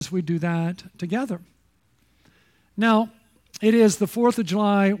as we do that together. Now, it is the 4th of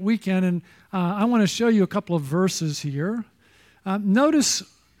July weekend, and I want to show you a couple of verses here. Notice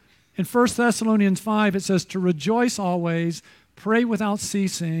in 1 Thessalonians 5, it says, to rejoice always, pray without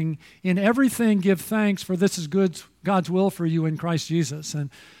ceasing, in everything give thanks, for this is God's will for you in Christ Jesus. And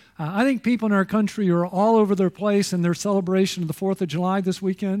I think people in our country are all over their place in their celebration of the 4th of July this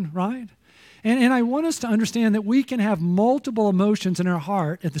weekend, right? And I want us to understand that we can have multiple emotions in our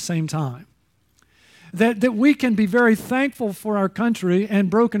heart at the same time. That we can be very thankful for our country and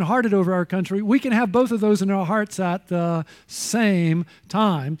brokenhearted over our country. We can have both of those in our hearts at the same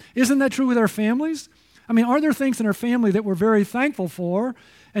time. Isn't that true with our families? I mean, are there things in our family that we're very thankful for,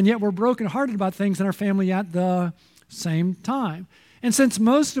 and yet we're brokenhearted about things in our family at the same time? And since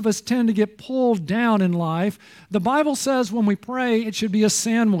most of us tend to get pulled down in life, the Bible says when we pray, it should be a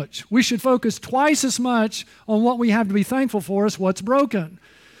sandwich. We should focus twice as much on what we have to be thankful for as what's broken.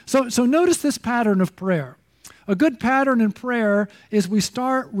 So notice this pattern of prayer. A good pattern in prayer is we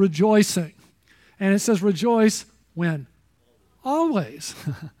start rejoicing. And it says rejoice when? Always.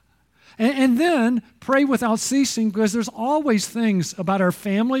 And then pray without ceasing, because there's always things about our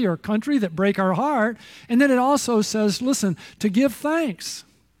family or country that break our heart. And then it also says, listen, to give thanks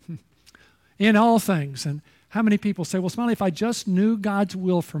in all things. And how many people say, well, Smiley, if I just knew God's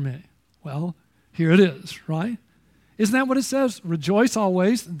will for me. Well, here it is, right? Isn't that what it says? Rejoice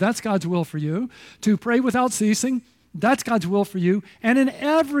always. That's God's will for you. To pray without ceasing. That's God's will for you. And in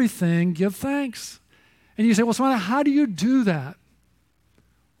everything, give thanks. And you say, well, Smiley, how do you do that?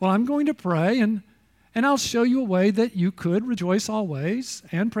 Well, I'm going to pray, and I'll show you a way that you could rejoice always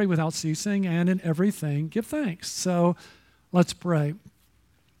and pray without ceasing, and in everything give thanks. So let's pray.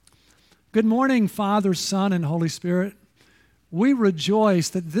 Good morning, Father, Son, and Holy Spirit. We rejoice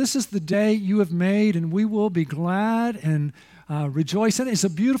that this is the day you have made, and we will be glad and rejoice in it. It's a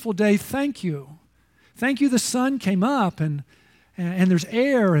beautiful day. Thank you. Thank you the sun came up, and there's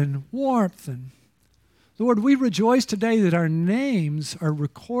air and warmth. And Lord, we rejoice today that our names are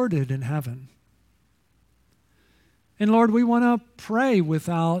recorded in heaven. And Lord, we want to pray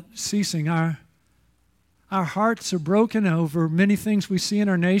without ceasing. Our hearts are broken over many things we see in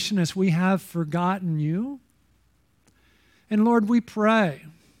our nation as we have forgotten you. And Lord, we pray.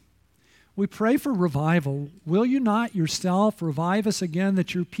 We pray for revival. Will you not yourself revive us again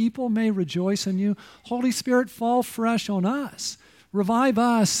that your people may rejoice in you? Holy Spirit, fall fresh on us. Revive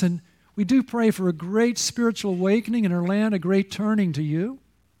us. And we do pray for a great spiritual awakening in our land, a great turning to you.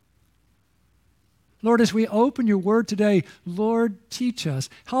 Lord, as we open your word today, Lord, teach us.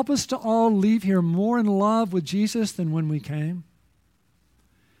 Help us to all leave here more in love with Jesus than when we came.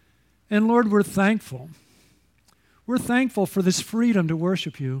 And Lord, we're thankful. We're thankful for this freedom to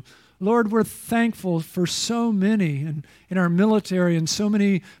worship you. Lord, we're thankful for so many in our military and so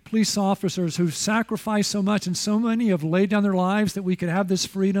many police officers who've sacrificed so much, and so many have laid down their lives that we could have this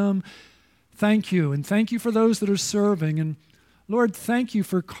freedom. Thank you. And thank you for those that are serving. And Lord, thank you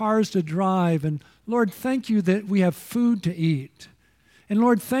for cars to drive. And Lord, thank you that we have food to eat. And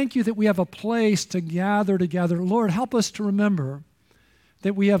Lord, thank you that we have a place to gather together. Lord, help us to remember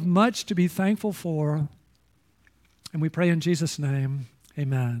that we have much to be thankful for. And we pray in Jesus' name,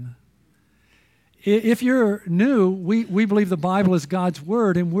 amen. If you're new, we believe the Bible is God's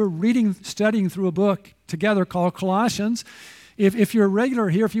Word, and we're studying through a book together called Colossians. If you're a regular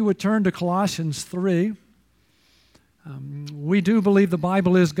here, if you would turn to Colossians 3. We do believe the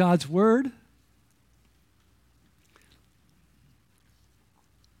Bible is God's Word.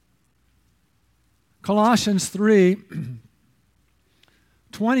 Colossians 3,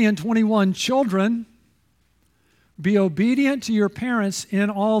 20 and 21, children, be obedient to your parents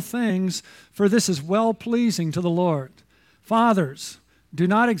in all things, for this is well-pleasing to the Lord. Fathers, do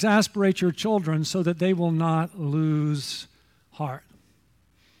not exasperate your children so that they will not lose heart.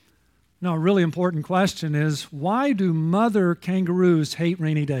 Now, a really important question is, why do mother kangaroos hate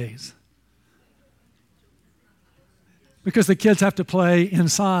rainy days? Because the kids have to play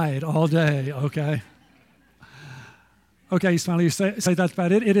inside all day, okay? Okay, Smiley, you say that's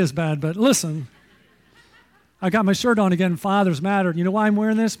bad. It is bad, but listen. I got my shirt on again, fathers matter. You know why I'm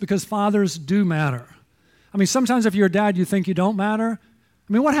wearing this? Because fathers do matter. I mean, sometimes if you're a dad, you think you don't matter.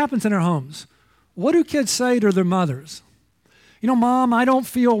 I mean, what happens in our homes? What do kids say to their mothers? You know, Mom, I don't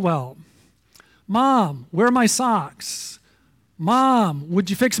feel well. Mom, where are my socks? Mom, would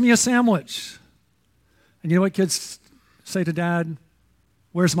you fix me a sandwich? And you know what kids say to Dad?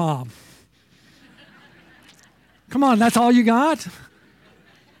 Where's Mom? Come on, that's all you got?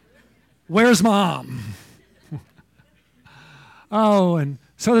 Where's Mom? Oh, and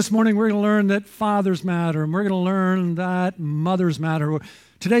so this morning we're going to learn that fathers matter, and we're going to learn that mothers matter.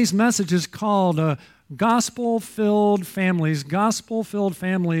 Today's message is called Gospel-Filled Families, Gospel-Filled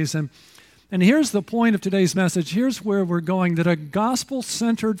Families. And here's the point of today's message. Here's where we're going, that a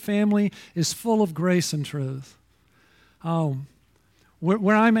gospel-centered family is full of grace and truth.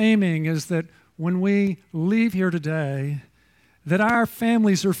 Where I'm aiming is that when we leave here today, that our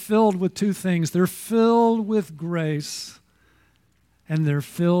families are filled with two things. They're filled with grace and they're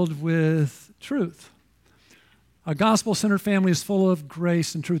filled with truth. A gospel-centered family is full of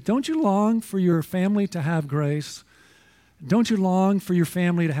grace and truth. Don't you long for your family to have grace? Don't you long for your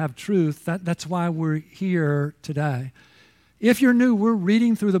family to have truth? That's why we're here today. If you're new, we're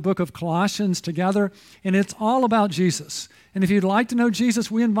reading through the book of Colossians together, and it's all about Jesus. And if you'd like to know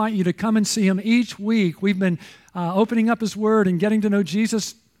Jesus, we invite you to come and see him each week. We've been opening up his word and getting to know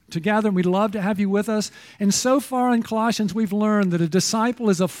Jesus together, and we'd love to have you with us. And so far in Colossians, we've learned that a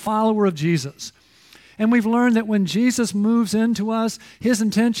disciple is a follower of Jesus. And we've learned that when Jesus moves into us, his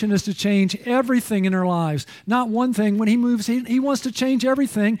intention is to change everything in our lives. Not one thing. When he moves, he wants to change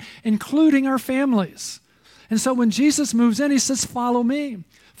everything, including our families. And so when Jesus moves in, he says, follow me,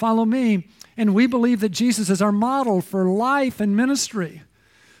 follow me. And we believe that Jesus is our model for life and ministry.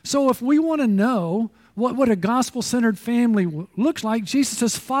 So if we want to know what a gospel-centered family looks like, Jesus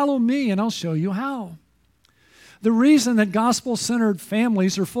says, follow me, and I'll show you how. The reason that gospel-centered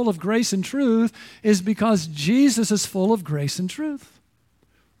families are full of grace and truth is because Jesus is full of grace and truth.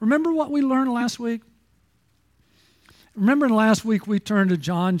 Remember what we learned last week? Remember last week we turned to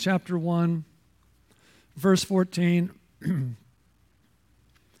John chapter 1, verse 14,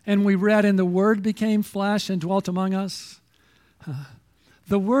 and we read, and the Word became flesh and dwelt among us.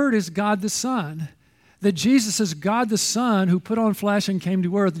 The Word is God the Son. That Jesus is God the Son who put on flesh and came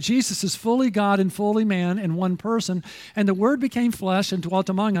to earth. Jesus is fully God and fully man in one person. And the Word became flesh and dwelt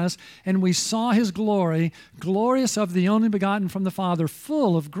among us, and we saw his glory, glorious of the only begotten from the Father,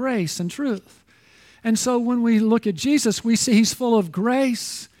 full of grace and truth. And so when we look at Jesus, we see he's full of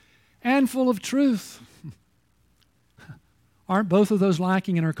grace and full of truth. Aren't both of those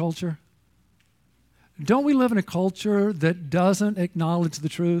lacking in our culture? Don't we live in a culture that doesn't acknowledge the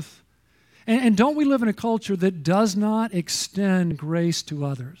truth? And don't we live in a culture that does not extend grace to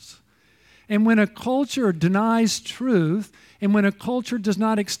others? And when a culture denies truth, and when a culture does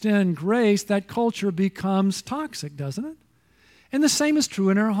not extend grace, that culture becomes toxic, doesn't it? And the same is true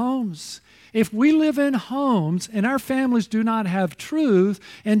in our homes. If we live in homes and our families do not have truth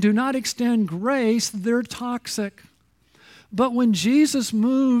and do not extend grace, they're toxic. But when Jesus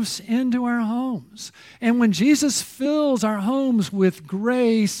moves into our homes, and when Jesus fills our homes with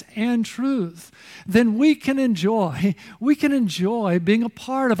grace and truth, then we can enjoy being a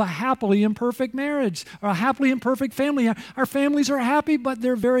part of a happily imperfect marriage or a happily imperfect family. Our families are happy, but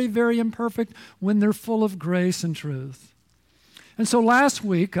they're very, very imperfect when they're full of grace and truth. And so last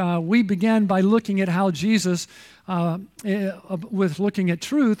week, we began by looking at how Jesus, with looking at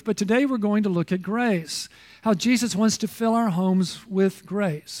truth, but today we're going to look at grace. How Jesus wants to fill our homes with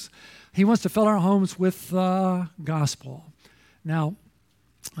grace. He wants to fill our homes with the gospel. Now,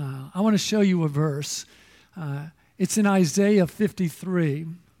 I want to show you a verse. It's in Isaiah 53,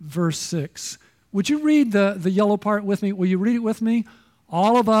 verse 6. Would you read the yellow part with me? Will you read it with me?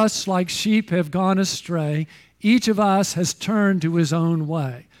 All of us like sheep have gone astray. Each of us has turned to his own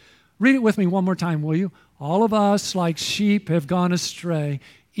way. Read it with me one more time, will you? All of us like sheep have gone astray.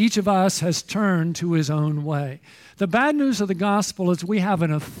 Each of us has turned to his own way. The bad news of the gospel is we have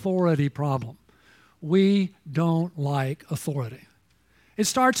an authority problem. We don't like authority. It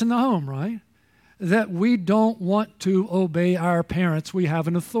starts in the home, right? That we don't want to obey our parents. We have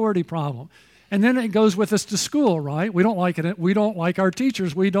an authority problem. And then it goes with us to school, right? We don't like it. We don't like our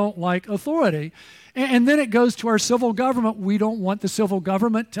teachers. We don't like authority. And then it goes to our civil government. We don't want the civil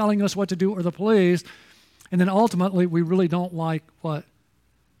government telling us what to do or the police. And then ultimately, we really don't like what?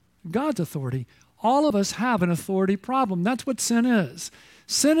 God's authority. All of us have an authority problem. That's what sin is.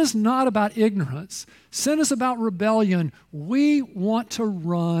 Sin is not about ignorance. Sin is about rebellion. We want to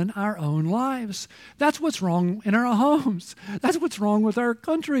run our own lives. That's what's wrong in our homes. That's what's wrong with our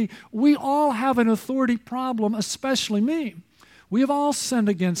country. We all have an authority problem, especially me. We have all sinned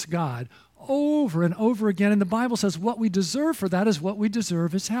against God over and over again, and the Bible says what we deserve for that is what we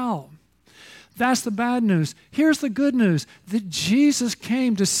deserve is hell. That's the bad news. Here's the good news, that Jesus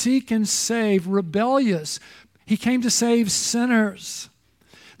came to seek and save rebellious. He came to save sinners.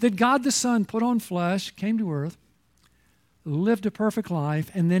 That God the Son put on flesh, came to earth, lived a perfect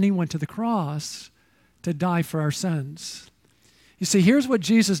life, and then he went to the cross to die for our sins. You see, here's what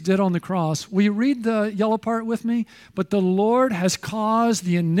Jesus did on the cross. Will you read the yellow part with me? But the Lord has caused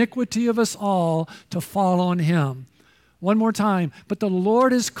the iniquity of us all to fall on him. One more time. But the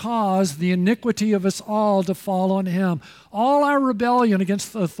Lord has caused the iniquity of us all to fall on him. All our rebellion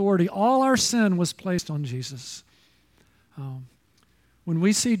against the authority, all our sin was placed on Jesus. When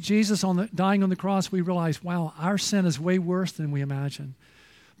we see Jesus dying on the cross, we realize, wow, our sin is way worse than we imagine.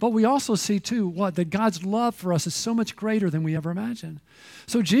 But we also see, too, that God's love for us is so much greater than we ever imagined.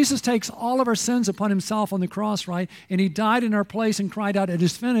 So Jesus takes all of our sins upon himself on the cross, right? And he died in our place and cried out, "It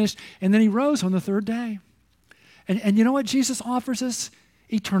is finished." And then he rose on the third day. And you know what Jesus offers us?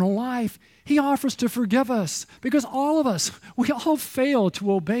 Eternal life. He offers to forgive us because all of us, we all fail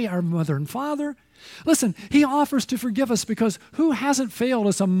to obey our mother and father. Listen, he offers to forgive us because who hasn't failed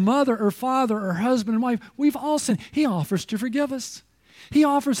as a mother or father or husband and wife? We've all sinned. He offers to forgive us. He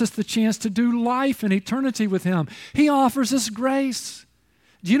offers us the chance to do life in eternity with him. He offers us grace.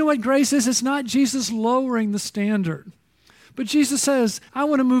 Do you know what grace is? It's not Jesus lowering the standard. But Jesus says, I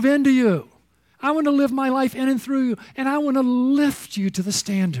want to move into you. I want to live my life in and through you, and I want to lift you to the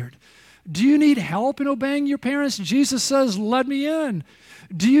standard. Do you need help in obeying your parents? Jesus says, let me in.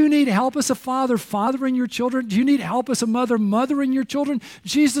 Do you need help as a father fathering your children? Do you need help as a mother mothering your children?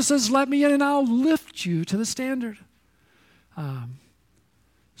 Jesus says, let me in, and I'll lift you to the standard.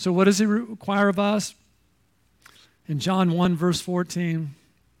 So what does he require of us? In John 1, verse 14,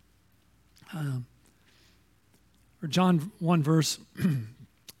 or John 1, verse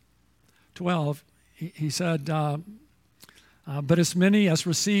 12, he said, but as many as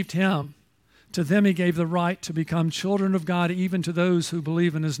received him, to them he gave the right to become children of God, even to those who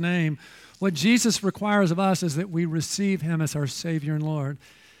believe in his name. What Jesus requires of us is that we receive him as our Savior and Lord.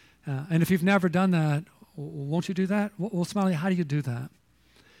 And if you've never done that, won't you do that? Well, Smiley, how do you do that?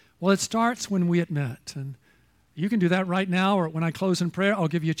 Well, it starts when we admit. And you can do that right now, or when I close in prayer, I'll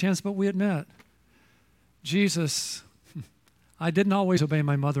give you a chance, but we admit. Jesus, I didn't always obey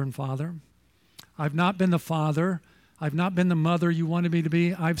my mother and father. I've not been the father. I've not been the mother you wanted me to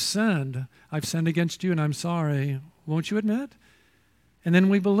be. I've sinned. I've sinned against you, and I'm sorry. Won't you admit? And then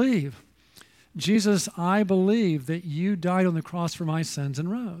we believe. Jesus, I believe that you died on the cross for my sins and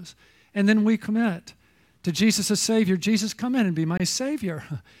rose. And then we commit to Jesus as Savior. Jesus, come in and be my Savior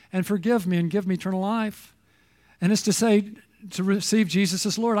and forgive me and give me eternal life. And it's to say, to receive Jesus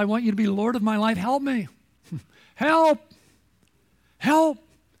as Lord. I want you to be Lord of my life. Help me. Help. Help.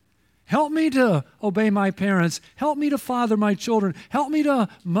 Help me to obey my parents. Help me to father my children. Help me to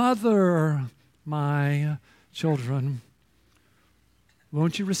mother my children.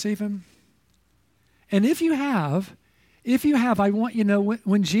 Won't you receive him? And if you have, I want you to know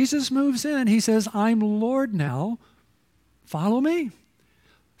when Jesus moves in, he says, I'm Lord now. Follow me.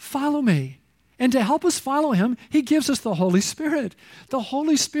 Follow me. And to help us follow him, he gives us the Holy Spirit. The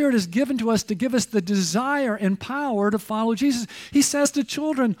Holy Spirit is given to us to give us the desire and power to follow Jesus. He says to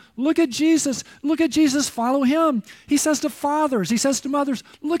children, look at Jesus, follow him. He says to fathers, he says to mothers,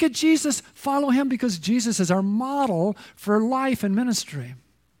 look at Jesus, follow him, because Jesus is our model for life and ministry.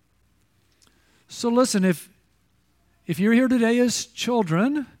 So listen, if you're here today as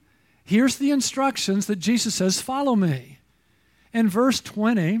children, here's the instructions that Jesus says, follow me. In verse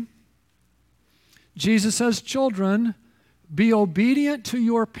 20, Jesus says, children, be obedient to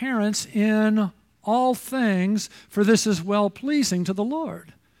your parents in all things, for this is well-pleasing to the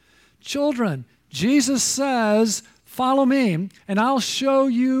Lord. Children, Jesus says, follow me, and I'll show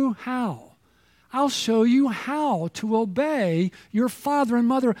you how. I'll show you how to obey your father and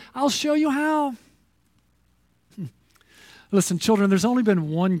mother. I'll show you how. Listen, children, there's only been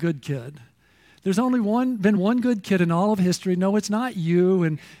one good kid. There's only been one good kid in all of history. No, it's not you,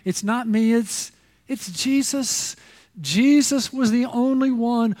 and it's not me, it's Jesus. Jesus was the only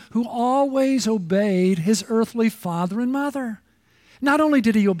one who always obeyed his earthly father and mother. Not only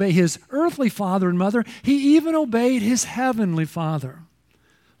did he obey his earthly father and mother, he even obeyed his heavenly Father.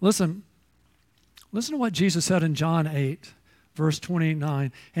 Listen to what Jesus said in John 8, verse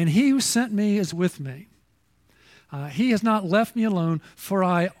 29. And he who sent me is with me. He has not left me alone, for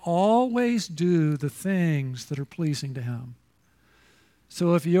I always do the things that are pleasing to him.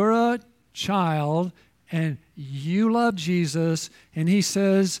 So if you're a child and you love Jesus and he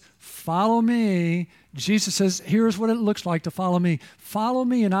says, follow me, Jesus says, here's what it looks like to follow me. Follow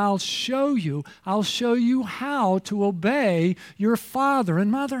me and I'll show you how to obey your father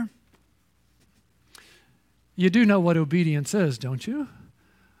and mother. You do know what obedience is, don't you?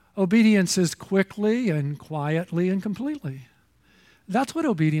 Obedience is quickly and quietly and completely. That's what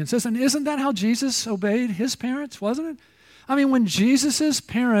obedience is. And isn't that how Jesus obeyed his parents, wasn't it? I mean, when Jesus'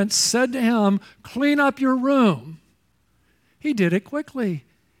 parents said to him, clean up your room, he did it quickly.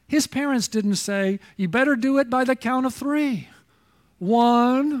 His parents didn't say, you better do it by the count of 3.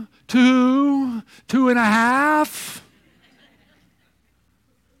 1, 2, 2.5.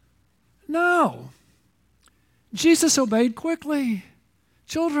 No. Jesus obeyed quickly.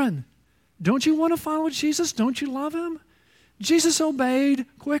 Children, don't you want to follow Jesus? Don't you love him? Jesus obeyed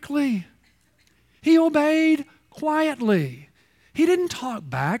quickly. He obeyed quietly. He didn't talk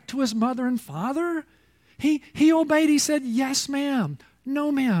back to his mother and father. He obeyed. He said, yes, ma'am.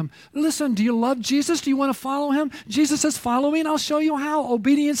 No, ma'am. Listen, do you love Jesus? Do you want to follow him? Jesus says, follow me, and I'll show you how.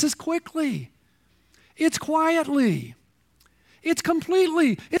 Obedience is quickly. It's quietly. It's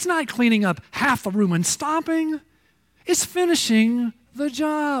completely. It's not cleaning up half the room and stopping. It's finishing the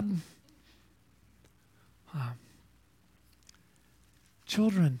job.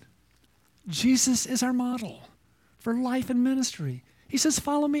 Children, Jesus is our model for life and ministry. He says,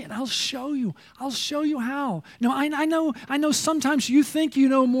 follow me and I'll show you. I'll show you how. Now, I know sometimes you think you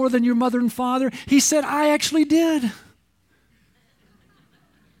know more than your mother and father. He said, I actually did.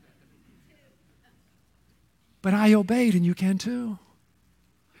 But I obeyed, and you can too.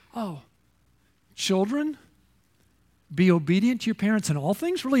 Oh, children, be obedient to your parents in all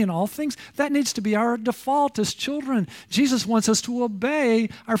things, really in all things. That needs to be our default as children. Jesus wants us to obey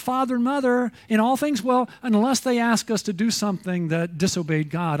our father and mother in all things, well, unless they ask us to do something that disobeyed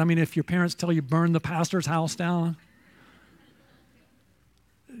God. I mean, if your parents tell you burn the pastor's house down,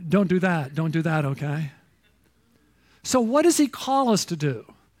 don't do that. Don't do that, okay? So what does he call us to do?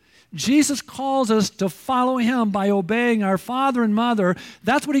 Jesus calls us to follow him by obeying our father and mother.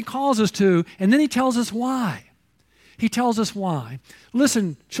 That's what he calls us to, and then he tells us why. He tells us why.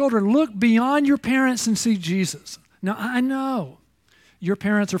 Listen, children, look beyond your parents and see Jesus. Now, I know your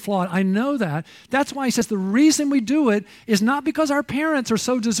parents are flawed. I know that. That's why he says the reason we do it is not because our parents are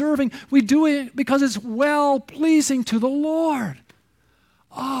so deserving. We do it because it's well-pleasing to the Lord.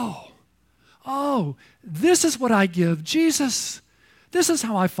 Oh, this is what I give Jesus. This is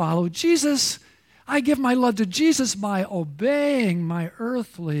how I follow Jesus. I give my love to Jesus by obeying my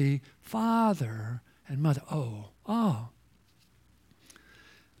earthly father and mother. Oh.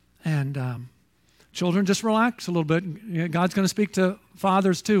 And children, just relax a little bit. God's going to speak to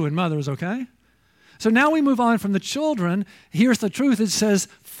fathers too and mothers, okay? So now we move on from the children. Here's the truth. It says,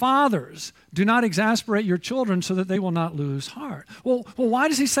 fathers, do not exasperate your children so that they will not lose heart. Well, why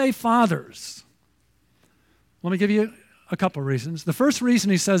does he say fathers? Let me give you a couple of reasons. The first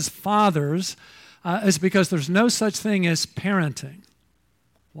reason he says fathers is because there's no such thing as parenting.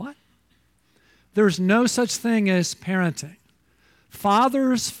 What? There's no such thing as parenting.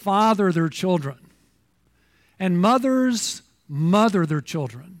 Fathers father their children, and mothers mother their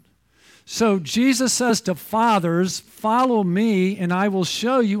children. So Jesus says to fathers, follow me, and I will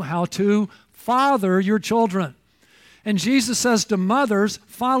show you how to father your children. And Jesus says to mothers,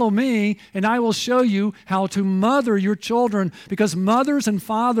 follow me, and I will show you how to mother your children, because mothers and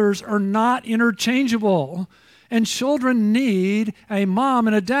fathers are not interchangeable. And children need a mom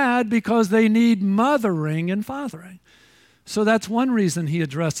and a dad because they need mothering and fathering. So that's one reason he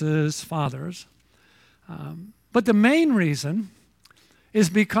addresses fathers. But the main reason is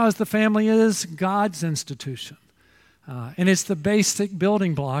because the family is God's institution. And it's the basic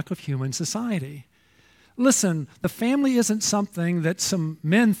building block of human society. Listen, the family isn't something that some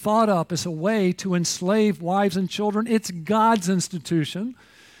men thought up as a way to enslave wives and children. It's God's institution.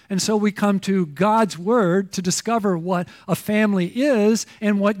 And so we come to God's word to discover what a family is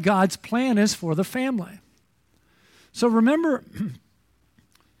and what God's plan is for the family. So remember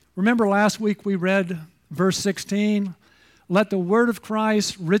last week we read verse 16, let the word of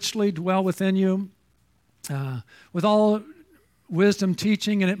Christ richly dwell within you, with all wisdom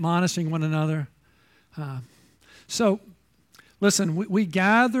teaching and admonishing one another. So listen, we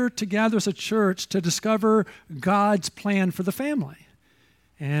gather together as a church to discover God's plan for the family.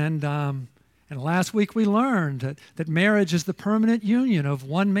 And last week we learned that marriage is the permanent union of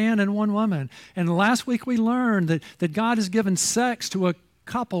one man and one woman. And last week we learned that God has given sex to a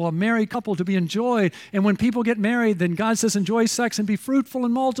couple, a married couple, to be enjoyed. And when people get married, then God says, enjoy sex and be fruitful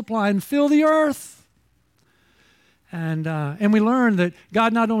and multiply and fill the earth. And we learned that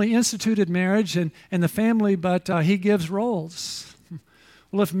God not only instituted marriage and the family, but he gives roles.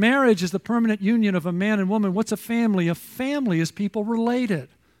 Well, if marriage is the permanent union of a man and woman, what's a family? A family is people related.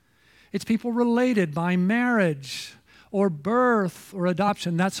 It's people related by marriage or birth or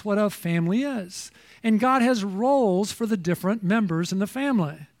adoption. That's what a family is. And God has roles for the different members in the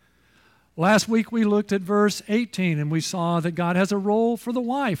family. Last week we looked at verse 18 and we saw that God has a role for the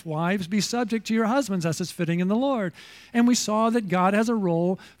wife. Wives, be subject to your husbands as is fitting in the Lord. And we saw that God has a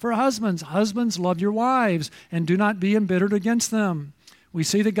role for husbands. Husbands, love your wives and do not be embittered against them. We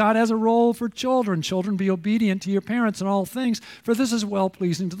see that God has a role for children. Children, be obedient to your parents in all things, for this is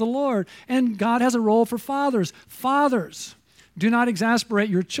well-pleasing to the Lord. And God has a role for fathers. Fathers, do not exasperate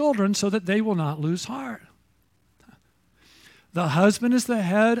your children so that they will not lose heart. The husband is the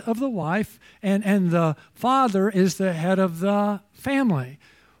head of the wife, and the father is the head of the family.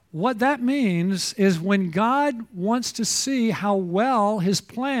 What that means is when God wants to see how well his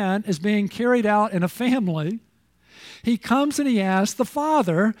plan is being carried out in a family, he comes and he asks the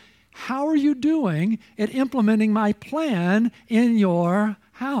father, how are you doing at implementing my plan in your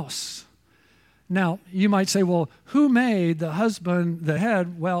house? Now, you might say, well, who made the husband the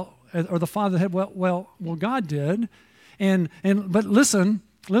head? Well, or the father the head? Well, God did. But listen,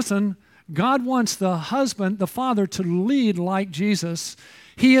 God wants the husband, the father, to lead like Jesus.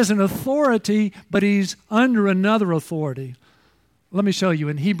 He is an authority, but he's under another authority. Let me show you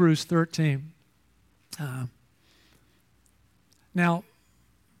in Hebrews 13. Now,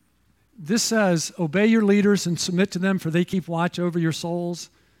 this says, obey your leaders and submit to them, for they keep watch over your souls.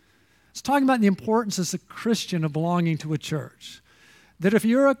 It's talking about the importance as a Christian of belonging to a church. That if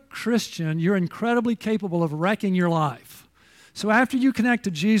you're a Christian, you're incredibly capable of wrecking your life. So after you connect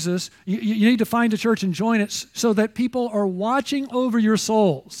to Jesus, you need to find a church and join it so that people are watching over your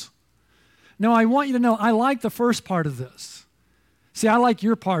souls. Now, I want you to know, I like the first part of this. See, I like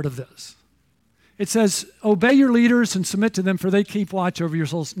your part of this. It says, obey your leaders and submit to them, for they keep watch over your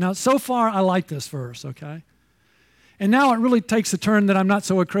souls. Now, so far, I like this verse, okay? And now it really takes a turn that I'm not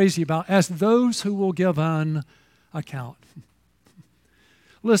so crazy about, as those who will give an account.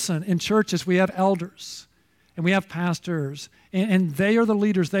 Listen, in churches, we have elders and we have pastors, and they are the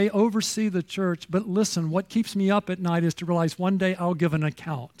leaders. They oversee the church. But listen, what keeps me up at night is to realize one day I'll give an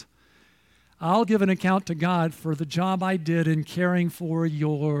account. I'll give an account to God for the job I did in caring for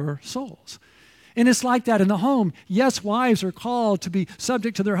your souls. And it's like that in the home. Yes, wives are called to be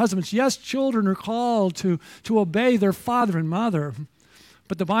subject to their husbands. Yes, children are called to obey their father and mother.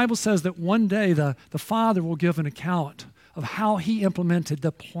 But the Bible says that one day the father will give an account of how he implemented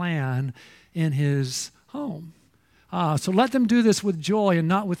the plan in his home. So let them do this with joy and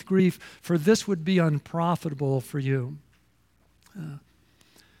not with grief, for this would be unprofitable for you.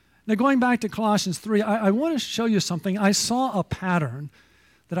 Now going back to Colossians 3, I want to show you something. I saw a pattern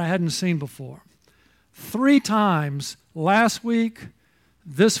that I hadn't seen before. 3 times last week,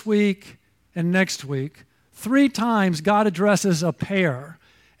 this week, and next week, 3 times God addresses a pair.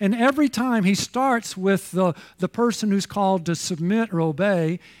 And every time he starts with the person who's called to submit or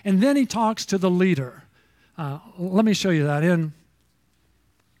obey, and then he talks to the leader. Let me show you that. In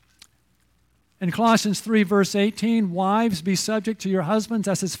Colossians 3, verse 18, wives, be subject to your husbands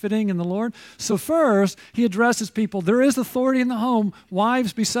as is fitting in the Lord. So first, he addresses people. There is authority in the home.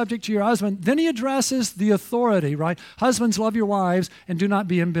 Wives, be subject to your husband. Then he addresses the authority, right? Husbands, love your wives and do not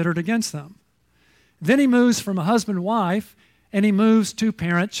be embittered against them. Then he moves from a husband-wife, and he moves to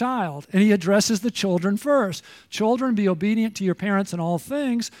parent-child, and he addresses the children first. Children, be obedient to your parents in all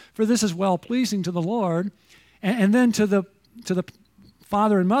things, for this is well-pleasing to the Lord. And then to the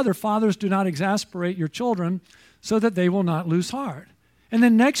father and mother, fathers, do not exasperate your children so that they will not lose heart. And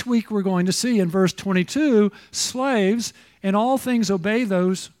then next week we're going to see in verse 22, slaves, in all things obey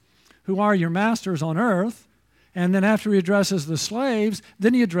those who are your masters on earth. And then after he addresses the slaves,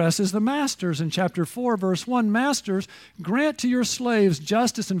 then he addresses the masters. In chapter 4, verse 1, masters, grant to your slaves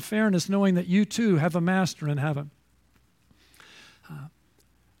justice and fairness, knowing that you too have a master in heaven.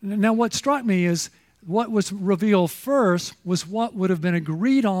 Now what struck me is what was revealed first was what would have been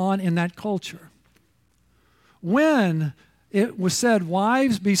agreed on in that culture. When it was said,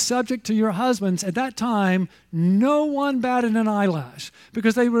 wives, be subject to your husbands, at that time, no one batted an eyelash,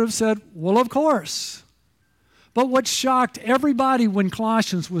 because they would have said, well, of course. But what shocked everybody when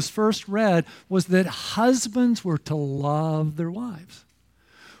Colossians was first read was that husbands were to love their wives.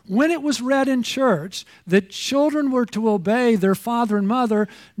 When it was read in church that children were to obey their father and mother,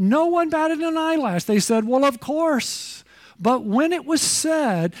 no one batted an eyelash. They said, well, of course. But when it was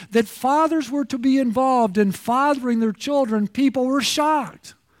said that fathers were to be involved in fathering their children, people were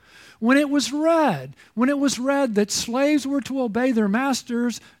shocked. When it was read that slaves were to obey their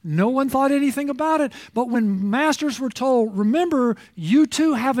masters, no one thought anything about it. But when masters were told, remember, you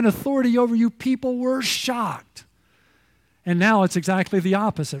too have an authority over you, people were shocked. And now it's exactly the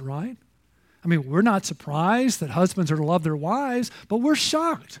opposite, right? I mean, we're not surprised that husbands are to love their wives, but we're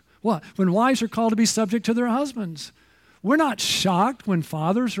shocked. What? When wives are called to be subject to their husbands. We're not shocked when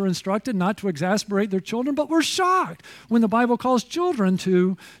fathers are instructed not to exasperate their children, but we're shocked when the Bible calls children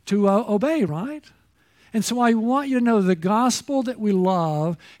to obey, right? And so I want you to know the gospel that we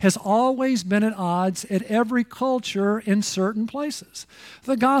love has always been at odds at every culture in certain places.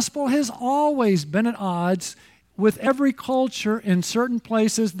 The gospel has always been at odds with every culture in certain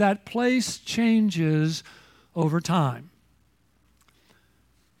places. That place changes over time.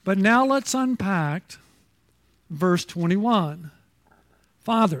 But now let's unpack verse 21.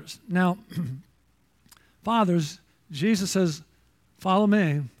 Fathers. Now, fathers, Jesus says, follow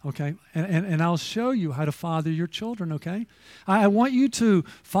me, okay? And I'll show you how to father your children, okay? I want you to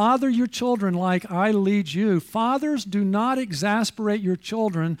father your children like I lead you. Fathers, do not exasperate your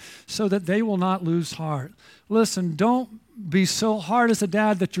children so that they will not lose heart. Listen, don't be so hard as a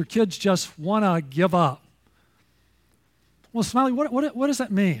dad that your kids just want to give up. Well, Smiley, what does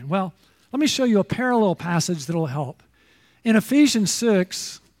that mean? Well, let me show you a parallel passage that will help. In Ephesians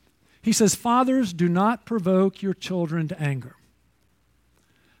 6, he says, fathers, do not provoke your children to anger.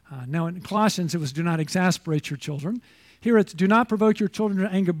 Now in Colossians, it was do not exasperate your children. Here it's do not provoke your children to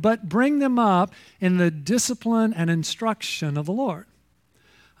anger, but bring them up in the discipline and instruction of the Lord.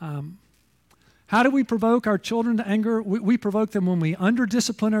 How do we provoke our children to anger? We provoke them when we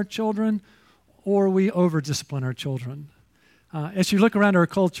under-discipline our children or we over-discipline our children. As you look around our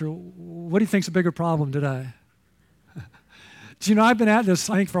culture, what do you think is a bigger problem today? Do you know I've been at this,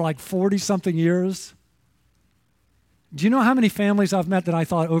 I think, for like 40-something years? Do you know how many families I've met that I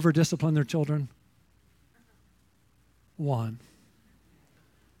thought over-disciplined their children? One.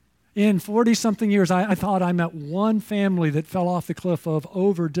 In 40-something years, I thought I met one family that fell off the cliff of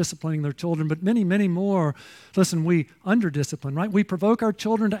over-disciplining their children, but many, many more. Listen, we under-discipline, right? We provoke our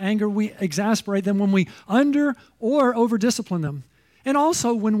children to anger. We exasperate them when we under or over-discipline them. And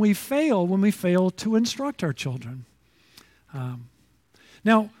also when we fail to instruct our children.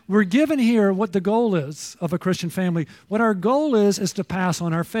 Now, we're given here what the goal is of a Christian family. What our goal is to pass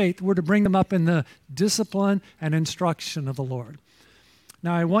on our faith. We're to bring them up in the discipline and instruction of the Lord.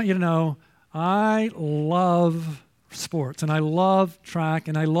 Now, I want you to know, I love sports, and I love track,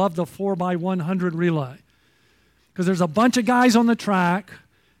 and I love the 4x100 relay. Because there's a bunch of guys on the track,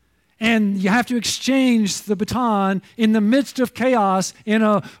 and you have to exchange the baton in the midst of chaos in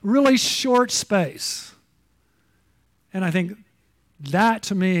a really short space. And I think that,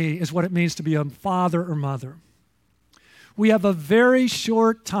 to me, is what it means to be a father or mother. We have a very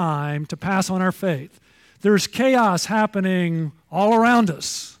short time to pass on our faith. There's chaos happening all around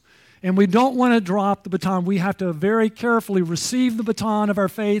us, and we don't want to drop the baton. We have to very carefully receive the baton of our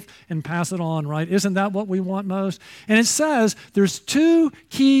faith and pass it on, right? Isn't that what we want most? And it says there's two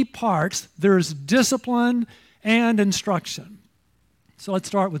key parts. There's discipline and instruction. So let's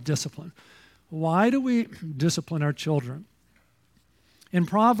start with discipline. Why do we discipline our children? In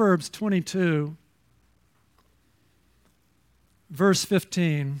Proverbs 22, verse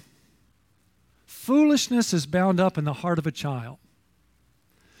 15, foolishness is bound up in the heart of a child.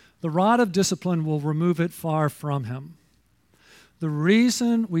 The rod of discipline will remove it far from him. The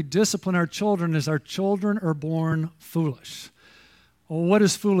reason we discipline our children is our children are born foolish. Well, what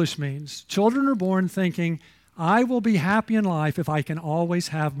does foolish mean? Children are born thinking, I will be happy in life if I can always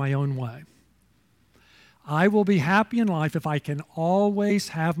have my own way. I will be happy in life if I can always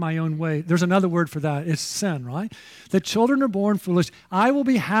have my own way. There's another word for that. It's sin, right? The children are born foolish. I will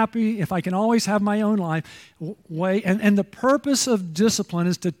be happy if I can always have my own way. And the purpose of discipline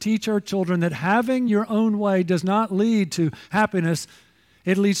is to teach our children that having your own way does not lead to happiness.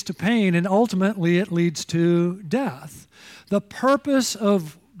 It leads to pain, and ultimately it leads to death. The purpose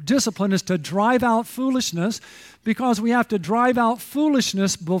of discipline is to drive out foolishness, because we have to drive out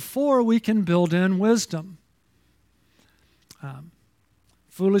foolishness before we can build in wisdom.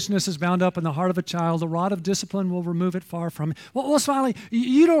 Foolishness is bound up in the heart of a child. The rod of discipline will remove it far from him. Well, Smiley,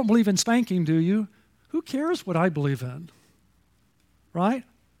 you don't believe in spanking, do you? Who cares what I believe in? Right?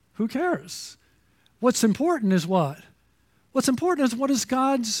 Who cares? What's important is what? What's important is what does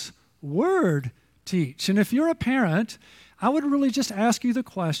God's Word teach? And if you're a parent, I would really just ask you the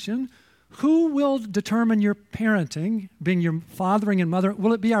question, who will determine your parenting, being your fathering and mothering?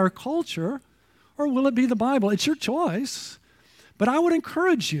 Will it be our culture or will it be the Bible? It's your choice. But I would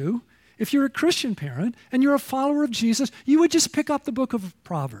encourage you, if you're a Christian parent and you're a follower of Jesus, you would just pick up the book of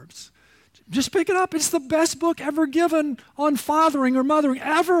Proverbs. Just pick it up. It's the best book ever given on fathering or mothering,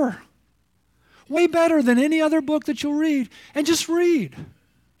 ever. Way better than any other book that you'll read. And just read.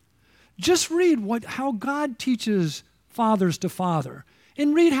 Just read how God teaches fathers to father.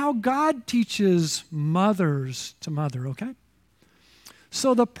 And read how God teaches mothers to mother, okay?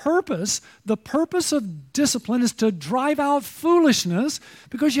 So the purpose of discipline is to drive out foolishness,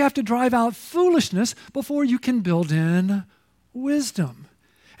 because you have to drive out foolishness before you can build in wisdom.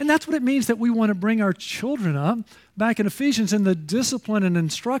 And that's what it means that we want to bring our children up. Back in Ephesians, in the discipline and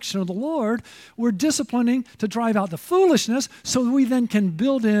instruction of the Lord, we're disciplining to drive out the foolishness so that we then can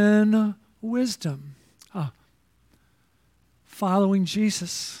build in wisdom. Following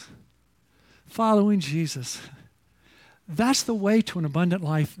Jesus. Following Jesus. That's the way to an abundant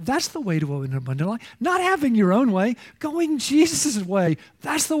life. That's the way to an abundant life. Not having your own way, going Jesus' way.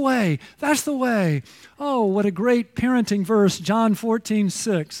 That's the way. That's the way. Oh, what a great parenting verse, John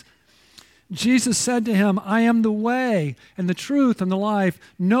 14:6. Jesus said to him, I am the way and the truth and the life.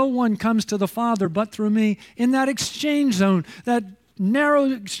 No one comes to the Father but through me. In that exchange zone, that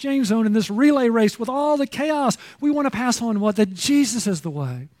narrow exchange zone in this relay race with all the chaos, we want to pass on what? That Jesus is the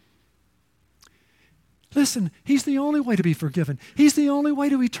way. Listen, he's the only way to be forgiven. He's the only way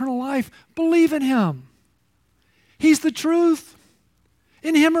to eternal life. Believe in him. He's the truth.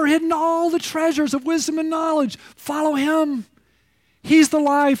 In him are hidden all the treasures of wisdom and knowledge. Follow him. He's the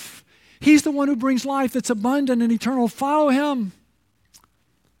life. He's the one who brings life that's abundant and eternal. Follow him.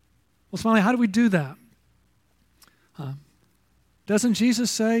 Well, Smiley, how do we do that? Doesn't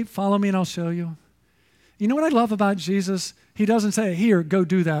Jesus say, follow me and I'll show you? You know what I love about Jesus? He doesn't say, here, go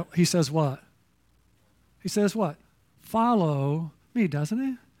do that. He says what? He says what? Follow me, doesn't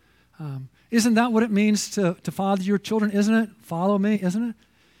he? Isn't that what it means to father your children? Isn't it? Follow me, isn't it?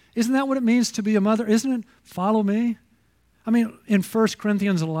 Isn't that what it means to be a mother? Isn't it? Follow me. I mean, in 1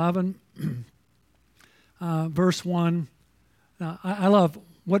 Corinthians 11, verse 1, I love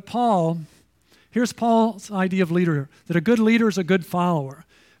what here's Paul's idea of leader, that a good leader is a good follower.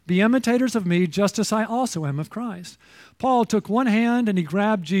 Be imitators of me just as I also am of Christ. Paul took one hand and he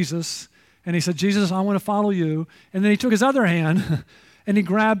grabbed Jesus and he said, Jesus, I want to follow you. And then he took his other hand and he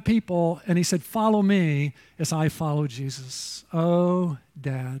grabbed people and he said, follow me as I follow Jesus. Oh,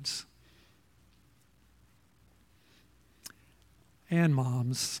 dads and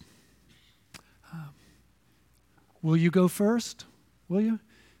moms, will you go first? Will you?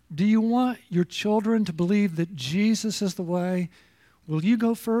 Do you want your children to believe that Jesus is the way? Will you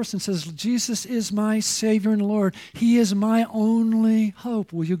go first and says, Jesus is my Savior and Lord. He is my only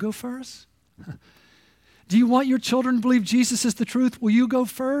hope. Will you go first? Do you want your children to believe Jesus is the truth? Will you go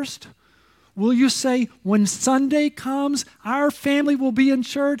first? Will you say, when Sunday comes, our family will be in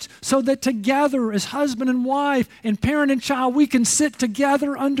church so that together as husband and wife and parent and child, we can sit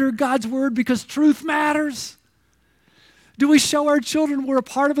together under God's word because truth matters? Do we show our children we're a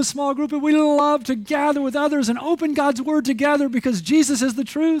part of a small group and we love to gather with others and open God's word together because Jesus is the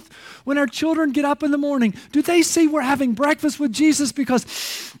truth? When our children get up in the morning, do they see we're having breakfast with Jesus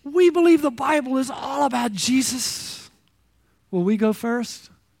because we believe the Bible is all about Jesus? Will we go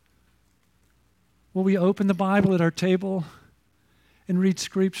first? Will we open the Bible at our table and read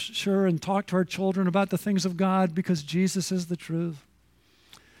scripture and talk to our children about the things of God because Jesus is the truth?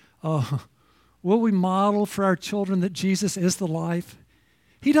 Oh, will we model for our children that Jesus is the life?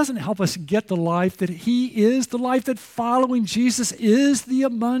 He doesn't help us get the life, that he is the life, that following Jesus is the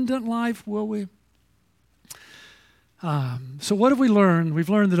abundant life, will we? So what have we learned? We've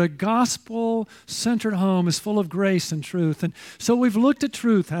learned that a gospel-centered home is full of grace and truth. And so we've looked at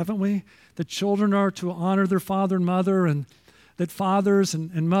truth, haven't we? That children are to honor their father and mother, and that fathers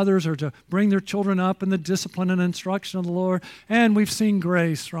and mothers are to bring their children up in the discipline and instruction of the Lord. And we've seen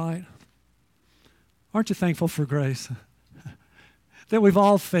grace, right? Aren't you thankful for grace? That we've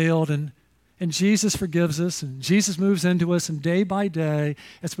all failed and Jesus forgives us and Jesus moves into us, and day by day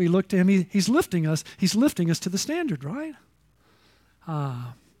as we look to him, he's lifting us to the standard, right?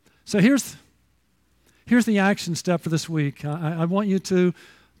 So here's the action step for this week. I want you to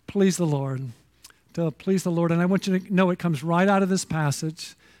please the Lord. And I want you to know it comes right out of this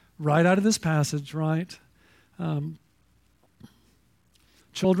passage, right?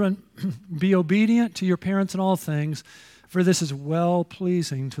 Children, be obedient to your parents in all things, for this is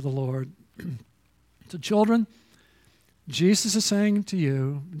well-pleasing to the Lord. So children, Jesus is saying to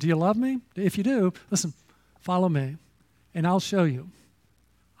you, do you love me? If you do, listen, follow me, and I'll show you.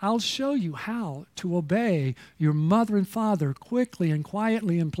 I'll show you how to obey your mother and father quickly and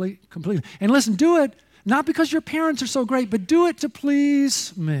quietly and completely. And listen, do it not because your parents are so great, but do it to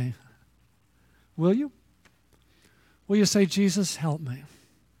please me. Will you? Will you say, Jesus, help me?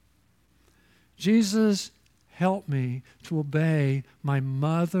 Jesus, help me to obey my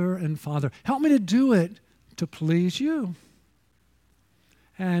mother and father. Help me to do it to please you.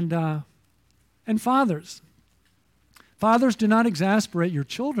 And fathers, do not exasperate your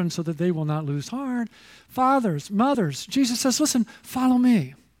children so that they will not lose heart. Fathers, mothers, Jesus says, listen, follow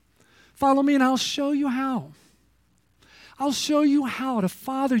me. Follow me and I'll show you how. I'll show you how to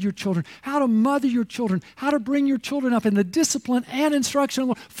father your children, how to mother your children, how to bring your children up in the discipline and instruction of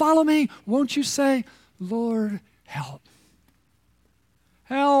the Lord. Follow me. Won't you say, Lord, help.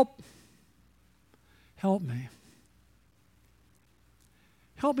 Help. Help me.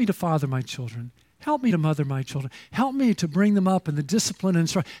 Help me to father my children. Help me to mother my children. Help me to bring them up in the discipline and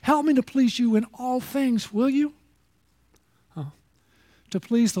instruction. Help me to please you in all things, will you? to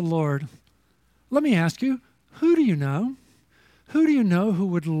please the Lord. Let me ask you, who do you know? Who do you know who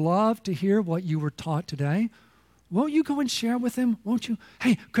would love to hear what you were taught today? Won't you go and share with them? Won't you?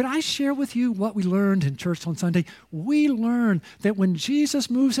 Hey, could I share with you what we learned in church on Sunday? We learned that when Jesus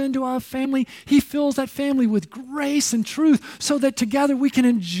moves into our family, he fills that family with grace and truth so that together we can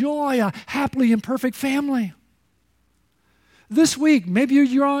enjoy a happily and perfect family. This week, maybe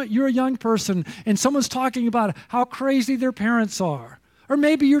you're a young person and someone's talking about how crazy their parents are. Or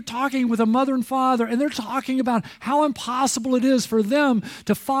maybe you're talking with a mother and father and they're talking about how impossible it is for them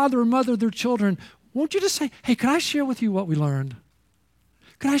to father and mother their children. Won't you just say, hey, could I share with you what we learned?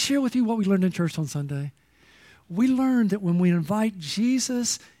 Could I share with you what we learned in church on Sunday? We learned that when we invite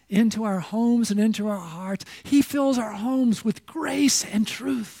Jesus into our homes and into our hearts, he fills our homes with grace and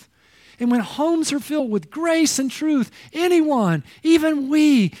truth. And when homes are filled with grace and truth, anyone, even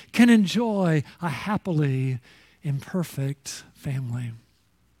we, can enjoy a happily imperfect family.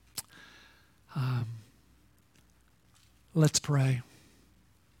 Let's pray.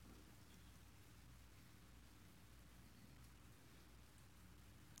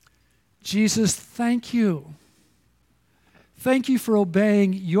 Jesus, thank you. Thank you for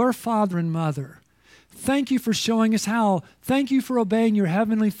obeying your father and mother. Thank you for showing us how. Thank you for obeying your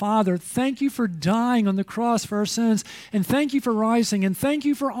heavenly Father. Thank you for dying on the cross for our sins. And thank you for rising. And thank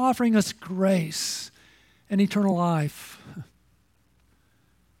you for offering us grace and eternal life.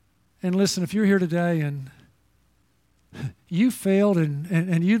 And listen, if you're here today and you failed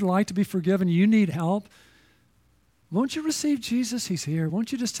and you'd like to be forgiven, you need help, won't you receive Jesus? He's here.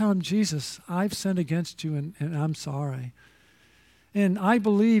 Won't you just tell him, Jesus, I've sinned against you and I'm sorry. And I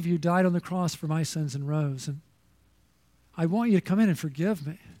believe you died on the cross for my sins and rose. And I want you to come in and forgive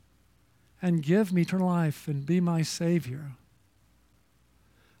me and give me eternal life and be my Savior.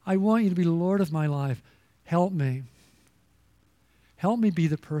 I want you to be Lord of my life. Help me. Help me be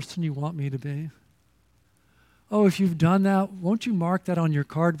the person you want me to be. Oh, if you've done that, won't you mark that on your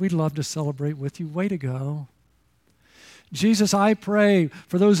card? We'd love to celebrate with you. Way to go. Jesus, I pray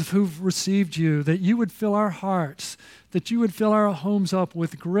for those who've received you, that you would fill our hearts, that you would fill our homes up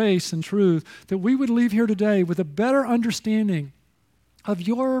with grace and truth, that we would leave here today with a better understanding of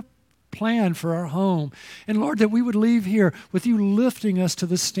your plan for our home. And Lord, that we would leave here with you lifting us to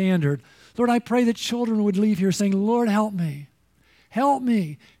the standard. Lord, I pray that children would leave here saying, Lord, help me. Help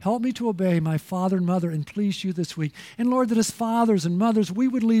me. Help me to obey my father and mother and please you this week. And Lord, that as fathers and mothers, we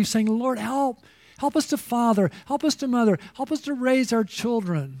would leave saying, Lord, help. Help us to father, help us to mother, help us to raise our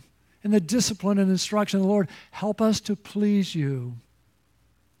children in the discipline and instruction. Lord, help us to please you.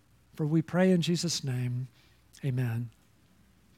 For we pray in Jesus' name, amen.